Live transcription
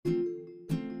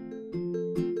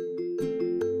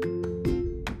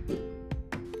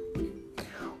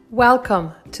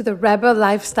Welcome to the Rebel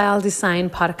Lifestyle Design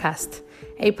Podcast,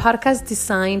 a podcast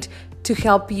designed to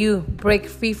help you break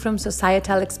free from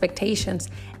societal expectations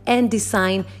and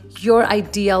design your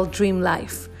ideal dream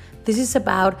life. This is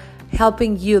about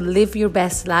helping you live your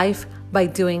best life by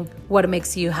doing what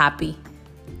makes you happy.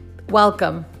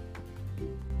 Welcome.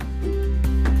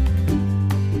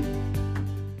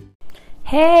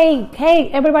 Hey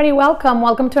everybody,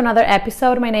 welcome to another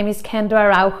episode. My name is Kendra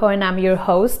Araujo and I'm your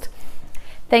host.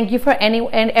 Thank you for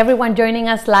everyone joining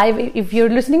us live. If you're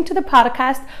listening to the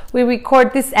podcast, we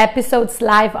record these episodes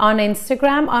live on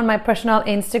Instagram, on my personal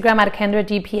Instagram at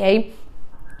KendraGPA.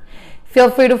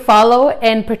 Feel free to follow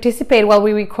and participate while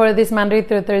we record this Monday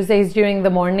through Thursdays during the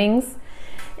mornings.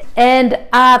 And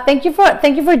thank you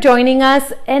for joining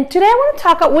us. And today I want to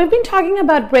talk. We've been talking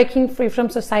about breaking free from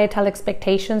societal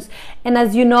expectations, and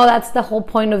as you know, that's the whole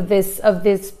point of this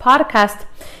podcast.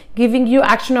 Giving you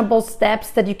actionable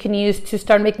steps that you can use to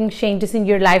start making changes in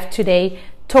your life today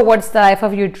towards the life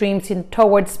of your dreams and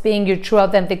towards being your true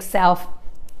authentic self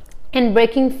and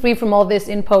breaking free from all these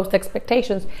imposed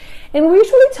expectations. And we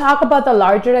usually talk about the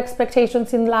larger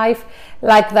expectations in life,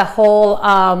 like the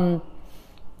whole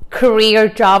career,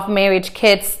 job, marriage,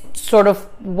 kids sort of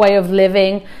way of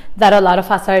living that a lot of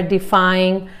us are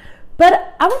defying.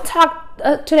 But I want to talk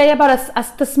today about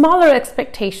the smaller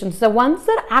expectations, the ones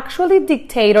that actually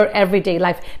dictate our everyday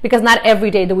life, because not every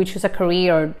day do we choose a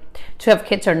career or to have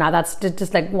kids or not. That's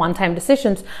just like one-time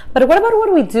decisions. But what about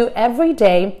what we do every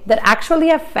day that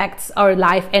actually affects our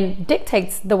life and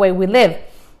dictates the way we live?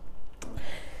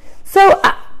 So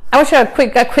I will share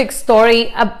a quick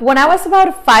story. When I was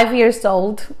about 5 years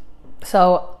old,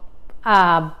 so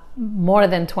more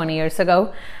than 20 years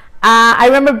ago, I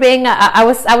remember being I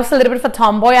was a little bit of a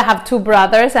tomboy. I have two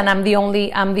brothers, and I'm the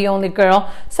only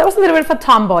girl. So I was a little bit of a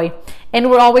tomboy,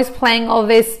 and we're always playing all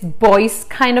these boys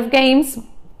kind of games.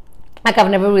 Like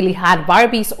I've never really had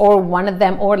Barbies or wanted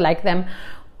them or liked them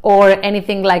or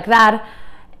anything like that.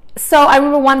 So I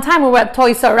remember one time we were at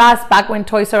Toys R Us, back when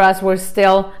Toys R Us were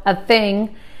still a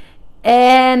thing.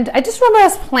 And I just remember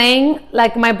us playing,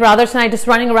 like my brothers and I just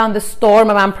running around the store,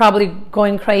 my mom probably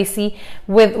going crazy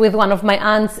with one of my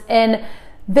aunts, and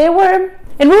we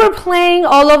were playing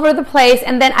all over the place.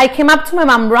 And then I came up to my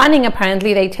mom running,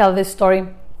 apparently they tell this story.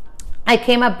 I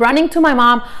came up running to my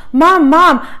mom,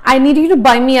 Mom, I need you to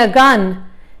buy me a gun.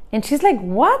 And she's like,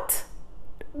 what?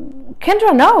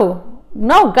 Kendra,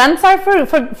 no, guns are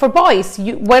for boys.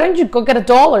 Why don't you go get a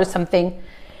doll or something?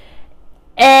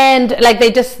 And like they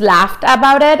just laughed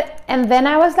about it. And then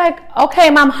I was like,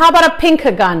 okay, Mom, how about a pink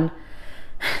gun?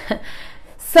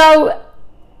 So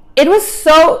it was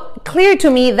so clear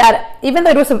to me that even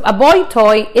though it was a boy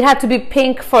toy, it had to be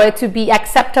pink for it to be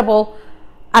acceptable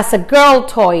as a girl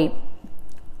toy,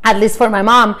 at least for my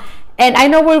mom. And I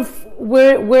know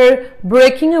we're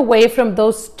breaking away from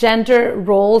those gender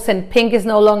roles, and pink is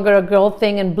no longer a girl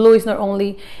thing, and blue is not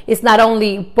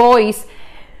only boys.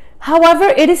 However,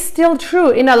 it is still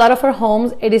true in a lot of our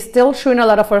homes. It is still true in a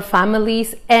lot of our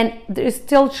families, and it's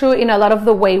still true in a lot of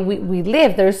the way we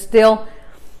live. There's still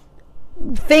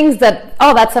things that,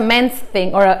 that's a men's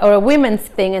thing or a women's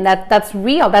thing, and that's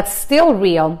real. That's still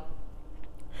real.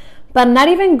 But not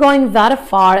even going that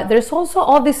far, there's also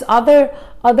all these other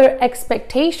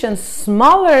expectations,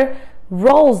 smaller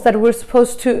roles that we're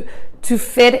supposed to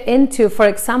fit into. For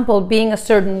example, being a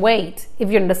certain weight. If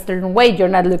you're in a certain weight, you're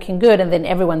not looking good, and then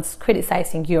everyone's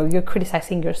criticizing you, or you're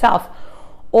criticizing yourself.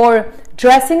 Or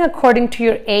dressing according to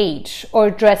your age, or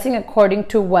dressing according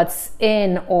to what's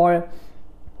in, or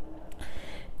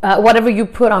whatever you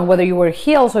put on, whether you wear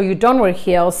heels or you don't wear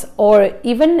heels, or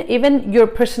even your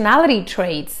personality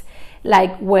traits,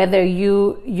 like whether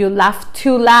you laugh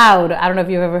too loud. I don't know if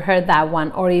you've ever heard that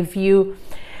one, or if you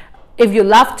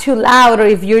laugh too loud, or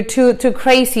if you're too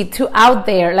crazy, too out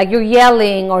there, like you're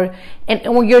yelling, or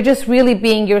you're just really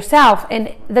being yourself.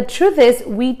 And the truth is,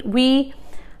 we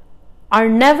are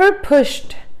never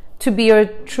pushed to be our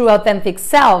true authentic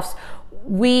selves.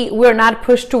 We're not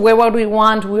pushed to wear what we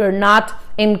want. We're not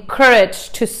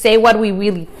encouraged to say what we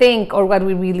really think or what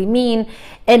we really mean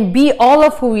and be all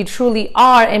of who we truly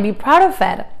are and be proud of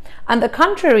it. On the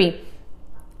contrary,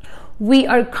 we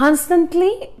are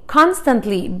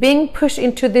constantly being pushed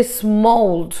into this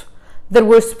mold that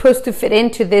we're supposed to fit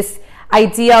into, this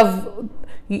idea of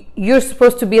you're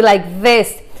supposed to be like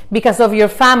this because of your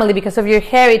family, because of your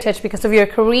heritage, because of your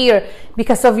career,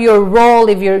 because of your role.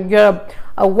 If you're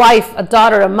a wife, a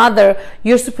daughter, a mother,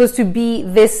 you're supposed to be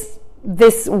this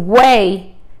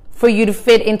way for you to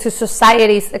fit into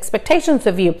society's expectations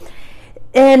of you.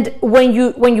 And when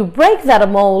you break that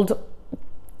mold,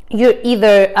 you're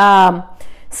either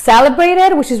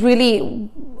celebrated, which is really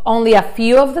only a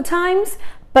few of the times,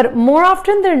 but more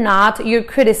often than not, you're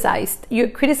criticized. You're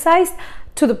criticized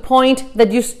to the point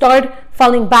that you start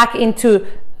falling back into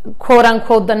quote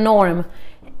unquote the norm,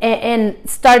 and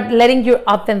start letting your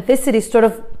authenticity sort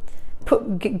of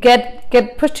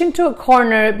get pushed into a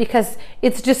corner, because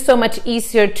it's just so much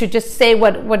easier to just say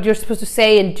what you're supposed to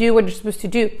say and do what you're supposed to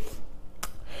do.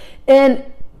 And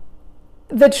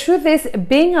the truth is,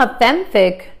 being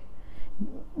authentic,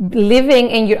 living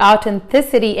in your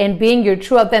authenticity and being your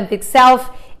true authentic self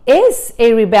is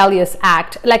a rebellious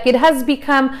act. Like, it has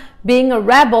become being a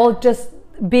rebel, just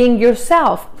being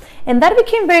yourself. And that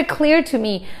became very clear to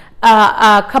me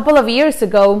a couple of years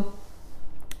ago.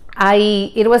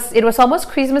 It was almost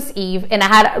Christmas Eve, and I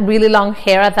had really long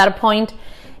hair at that point,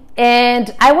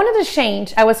 and I wanted a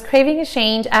change. I was craving a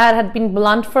change. I had been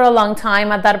blonde for a long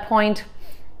time at that point,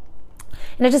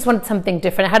 and I just wanted something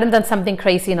different. I hadn't done something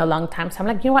crazy in a long time, so I'm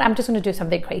like, you know what, I'm just going to do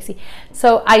something crazy.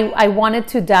 So I wanted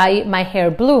to dye my hair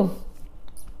blue.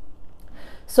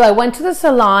 So I went to the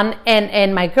salon,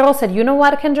 and my girl said, you know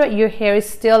what, Kendra, your hair is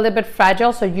still a little bit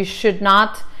fragile, so you should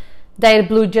not dye it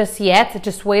blue just yet.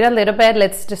 Just wait a little bit.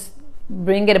 Let's just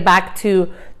bring it back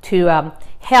to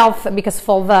health, because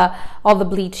of all the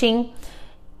bleaching.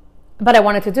 But I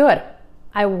wanted to do it.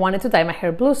 I wanted to dye my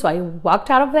hair blue, so I walked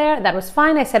out of there. That was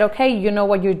fine. I said, okay, you know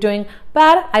what you're doing.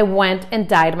 But I went and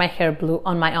dyed my hair blue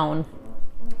on my own,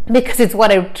 because it's what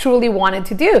I truly wanted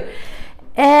to do.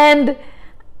 And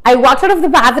I walked out of the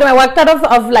bathroom. I walked out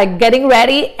of like getting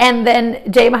ready, and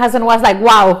then Jay, my husband, was like,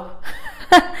 wow.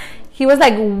 He was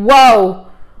like, whoa,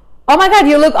 oh my God,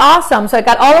 you look awesome. So I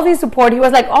got all of his support. He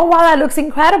was like, oh wow, that looks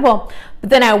incredible.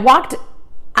 But then I walked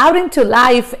out into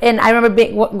life, and I remember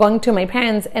going to my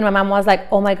parents, and my mom was like,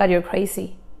 oh my God, you're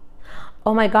crazy.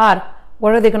 Oh my God,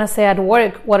 what are they going to say at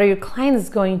work? What are your clients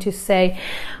going to say?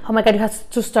 Oh my God, you have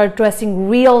to start dressing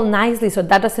real nicely so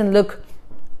that doesn't look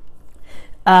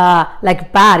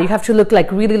like bad. You have to look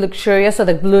like really luxurious, so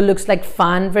the blue looks like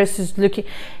fun versus looking.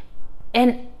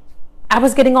 And I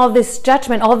was getting all this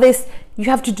judgment, all this, you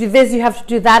have to do this, you have to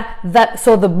do that,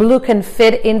 so the blue can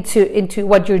fit into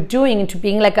what you're doing, into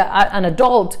being like an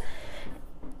adult.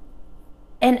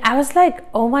 And I was like,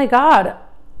 oh my God,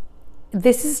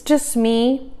 this is just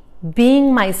me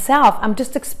being myself. I'm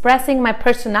just expressing my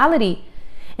personality,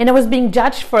 and I was being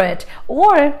judged for it.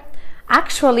 Or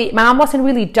actually, my mom wasn't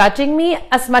really judging me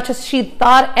as much as she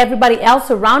thought everybody else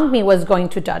around me was going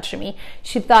to judge me.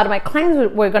 She thought my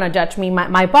clients were going to judge me,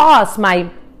 my boss,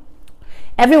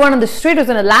 everyone on the street was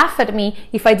going to laugh at me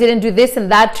if I didn't do this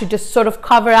and that to just sort of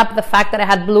cover up the fact that I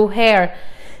had blue hair.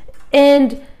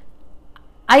 And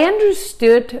I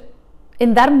understood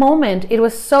in that moment, it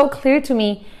was so clear to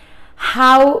me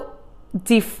how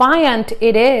defiant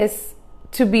it is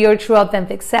to be your true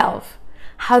authentic self.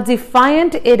 How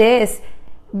defiant it is,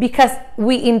 because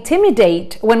we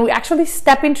intimidate. When we actually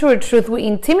step into our truth, we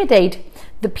intimidate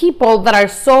the people that are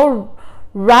so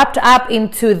wrapped up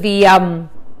into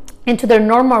their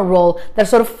normal role, that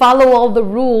sort of follow all the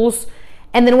rules.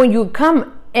 And then when you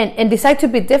come and decide to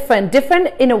be different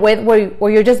in a way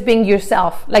where you're just being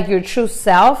yourself, like your true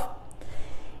self,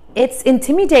 it's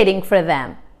intimidating for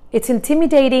them. It's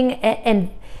intimidating,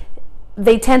 and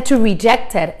they tend to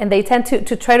reject it, and they tend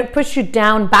to try to push you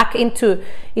down back into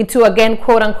again,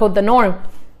 quote unquote, the norm.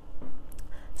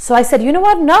 So I said, you know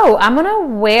what? No, I'm gonna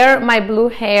wear my blue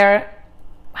hair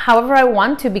however I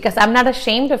want to, because I'm not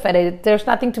ashamed of it. There's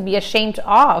nothing to be ashamed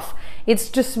of. It's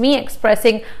just me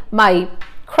expressing my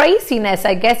craziness,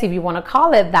 I guess, if you want to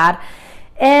call it that.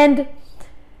 And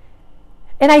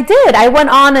I did. I went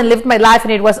on and lived my life,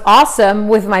 and it was awesome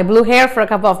with my blue hair for a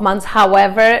couple of months.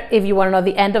 However, if you want to know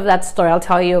the end of that story, I'll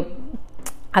tell you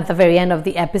at the very end of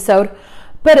the episode.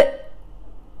 But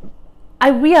I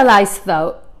realized,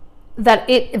 though, that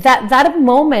that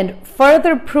moment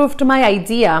further proved my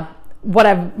idea, what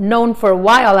I've known for a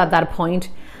while at that point,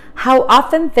 how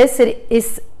authenticity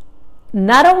is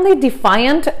not only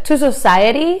defiant to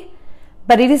society,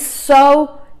 but it is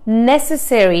so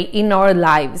necessary in our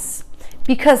lives.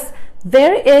 Because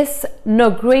there is no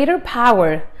greater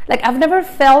power. Like, I've never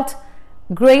felt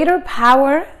greater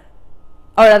power,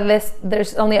 or at least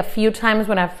there's only a few times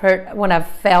when I've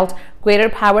felt greater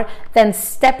power than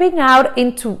stepping out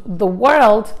into the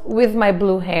world with my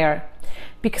blue hair.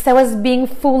 Because I was being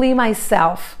fully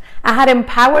myself. I had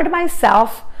empowered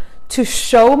myself to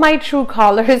show my true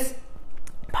colors,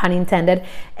 pun intended,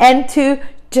 and to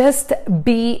just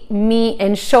be me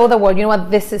and show the world, you know what,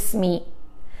 this is me.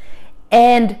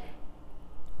 And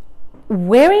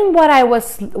wearing what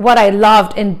I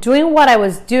loved and doing what I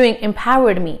was doing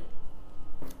empowered me,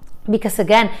 because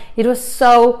again, it was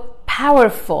so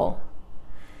powerful.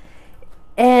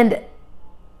 And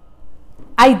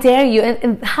I dare you,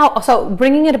 and how, so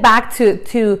bringing it back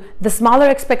to the smaller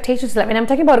expectations. I mean, I'm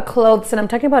talking about clothes and I'm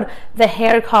talking about the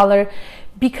hair color,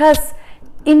 because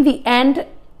in the end,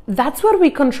 that's what we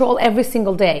control every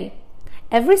single day.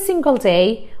 Every single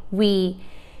day, we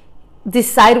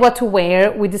decide what to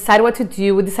wear, we decide what to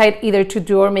do, we decide either to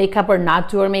do our makeup or not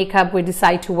do our makeup, we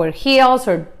decide to wear heels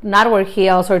or not wear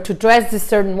heels, or to dress this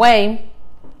certain way.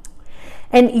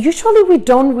 And usually we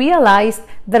don't realize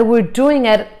that we're doing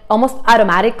it almost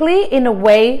automatically in a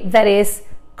way that is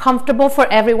comfortable for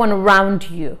everyone around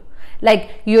you.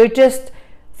 Like you're just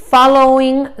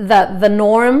following the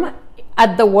norm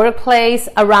at the workplace,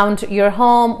 around your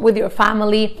home, with your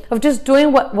family, of just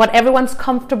doing what everyone's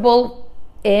comfortable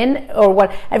in, or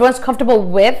what everyone's comfortable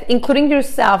with, including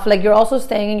yourself. Like you're also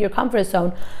staying in your comfort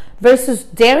zone, versus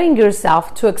daring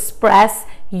yourself to express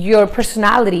your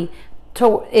personality,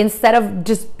 instead of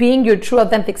just being your true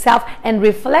authentic self and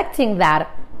reflecting that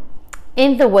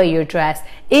in the way you're dressed,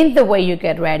 in the way you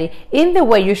get ready, in the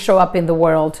way you show up in the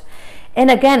world. And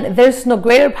again, there's no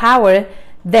greater power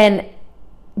than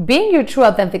being your true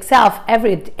authentic self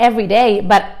every day,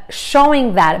 but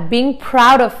showing that, being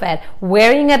proud of it,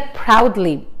 wearing it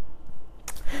proudly,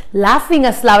 laughing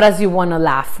as loud as you want to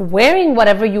laugh, wearing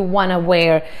whatever you want to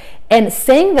wear, and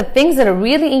saying the things that are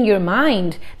really in your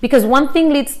mind, because one thing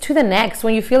leads to the next.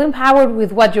 When you feel empowered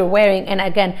with what you're wearing, and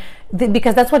again,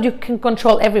 because that's what you can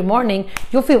control every morning,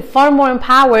 you'll feel far more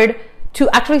empowered to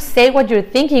actually say what you're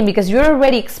thinking, because you're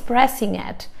already expressing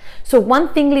it. So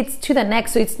one thing leads to the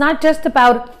next. So it's not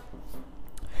about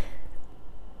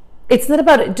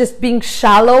just being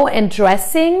shallow and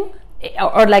dressing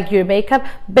or like your makeup,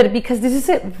 but because this is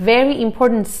a very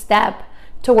important step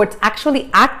towards actually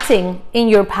acting in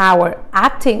your power,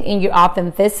 acting in your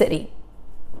authenticity,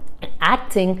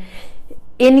 acting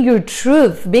in your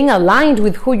truth, being aligned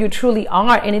with who you truly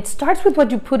are. And it starts with what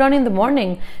you put on in the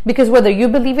morning, because whether you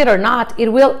believe it or not, it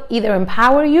will either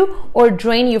empower you or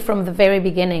drain you from the very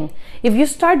beginning. If you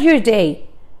start your day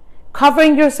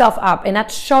covering yourself up and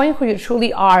not showing who you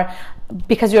truly are,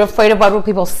 because you're afraid of what will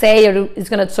people say, or it's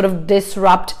going to sort of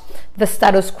disrupt the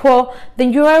status quo,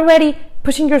 then you're already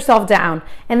pushing yourself down.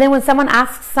 And then when someone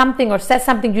asks something or says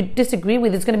something you disagree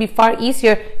with, it's going to be far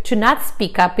easier to not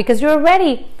speak up, because you're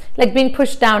already like being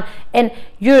pushed down, and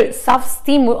your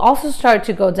self-esteem will also start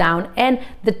to go down, and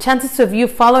the chances of you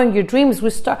following your dreams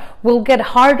will get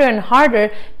harder and harder,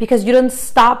 because you don't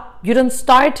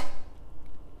start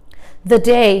the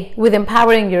day with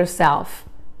empowering yourself,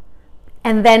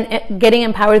 and then getting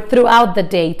empowered throughout the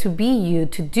day to be you,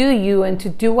 to do you, and to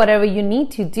do whatever you need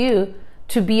to do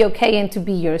to be okay and to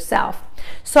be yourself.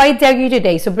 So I dare you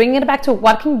today. So bringing it back to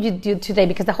what can you do today,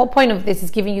 because the whole point of this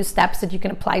is giving you steps that you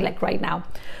can apply like right now.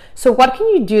 So what can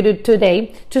you do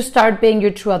today to start being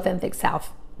your true authentic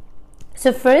self?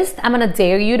 So first, I'm going to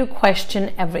dare you to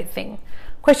question everything.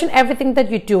 Question everything that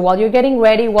you do while you're getting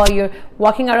ready, while you're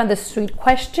walking out on the street.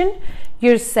 Question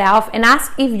yourself and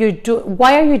ask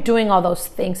why are you doing all those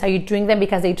things? Are you doing them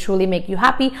because they truly make you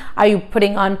happy? Are you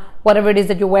putting on whatever it is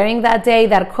that you're wearing that day,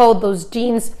 that coat, those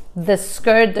jeans, the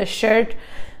skirt, the shirt?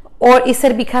 Or is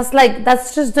it because like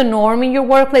that's just the norm in your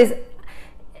workplace,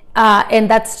 and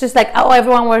that's just like, oh,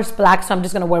 everyone wears black, so I'm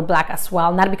just going to wear black as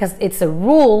well? Not because it's a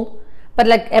rule, but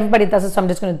like everybody does it, so I'm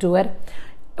just going to do it.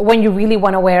 When you really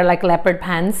want to wear like leopard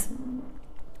pants.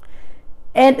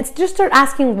 And it's just start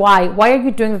asking why are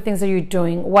you doing the things that you're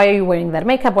doing? Why are you wearing that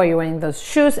makeup? Why are you wearing those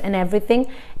shoes and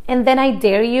everything? And then I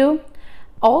dare you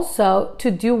also to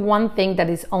do one thing that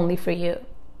is only for you,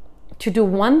 to do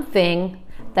one thing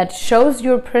that shows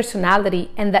your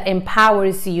personality and that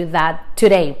empowers you that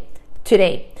today.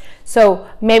 So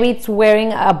maybe it's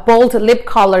wearing a bold lip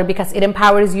color because it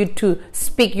empowers you to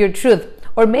speak your truth.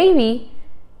 Or maybe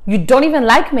you don't even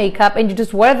like makeup and you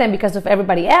just wear them because of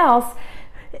everybody else,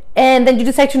 and then you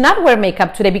decide to not wear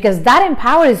makeup today because that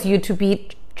empowers you to be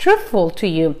truthful to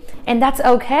you, and that's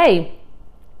okay.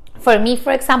 For me,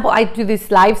 for example, I do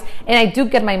these lives and I do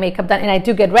get my makeup done and I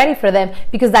do get ready for them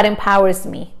because that empowers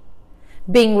me.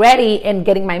 Being ready and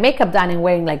getting my makeup done and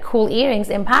wearing like cool earrings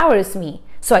empowers me,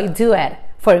 so I do it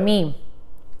for me.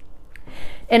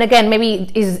 And again, maybe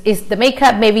is the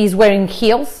makeup, maybe he's wearing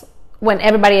heels when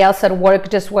everybody else at work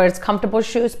just wears comfortable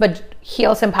shoes, but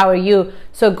heels empower you.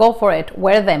 So go for it,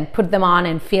 wear them, put them on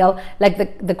and feel like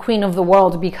the queen of the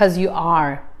world, because you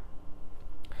are.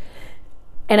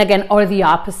 And again, or the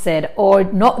opposite, or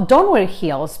no, don't wear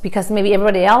heels because maybe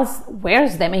everybody else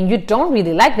wears them and you don't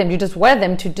really like them. You just wear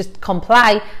them to just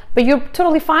comply, but you're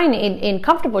totally fine in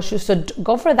comfortable shoes. So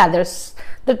go for that.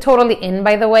 They're totally in,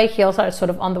 by the way. Heels are sort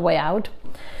of on the way out.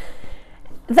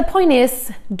 the point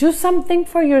is, do something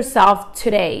for yourself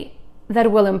today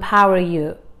that will empower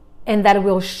you and that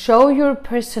will show your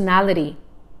personality,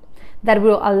 that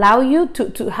will allow you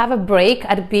to have a break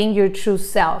at being your true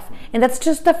self. And that's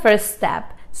just the first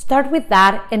step. Start with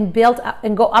that and build up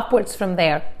and go upwards from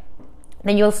there.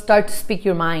 Then you'll start to speak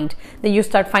your mind. Then you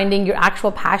start finding your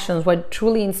actual passions, what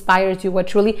truly inspires you, what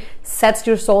truly sets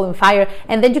your soul on fire.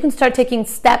 And then you can start taking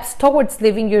steps towards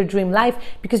living your dream life,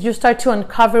 because you start to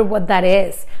uncover what that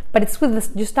is. But it's with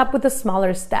this, you start with the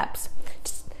smaller steps.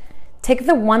 Just take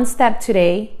the one step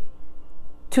today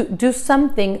to do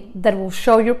something that will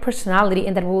show your personality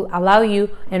and that will allow you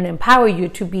and empower you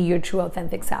to be your true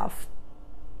authentic self.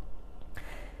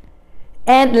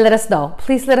 And let us know.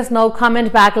 Please let us know.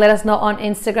 Comment back. Let us know on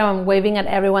Instagram. I'm waving at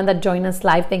everyone that joined us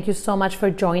live. Thank you so much for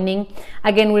joining.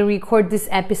 Again, we record these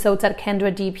episodes at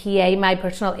Kendra DPA, my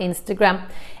personal Instagram.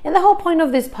 And the whole point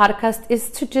of this podcast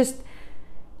is to just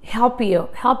help you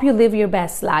live your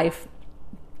best life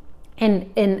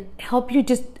and help you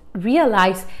just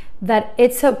realize that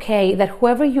it's okay, that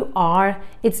whoever you are,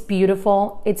 it's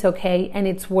beautiful, it's okay, and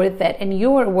it's worth it, and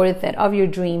you are worth it, of your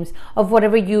dreams, of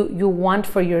whatever you want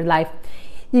for your life.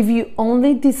 If you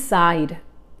only decide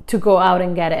to go out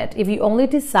and get it, if you only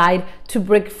decide to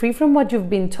break free from what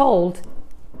you've been told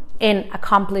and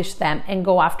accomplish them and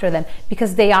go after them,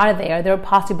 because they are there, they're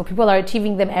possible, people are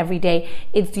achieving them every day,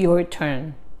 it's your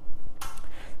turn.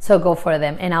 So go for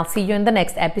them. And I'll see you in the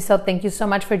next episode. Thank you so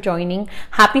much for joining.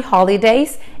 Happy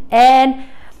holidays and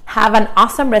have an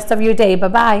awesome rest of your day.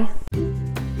 Bye-bye.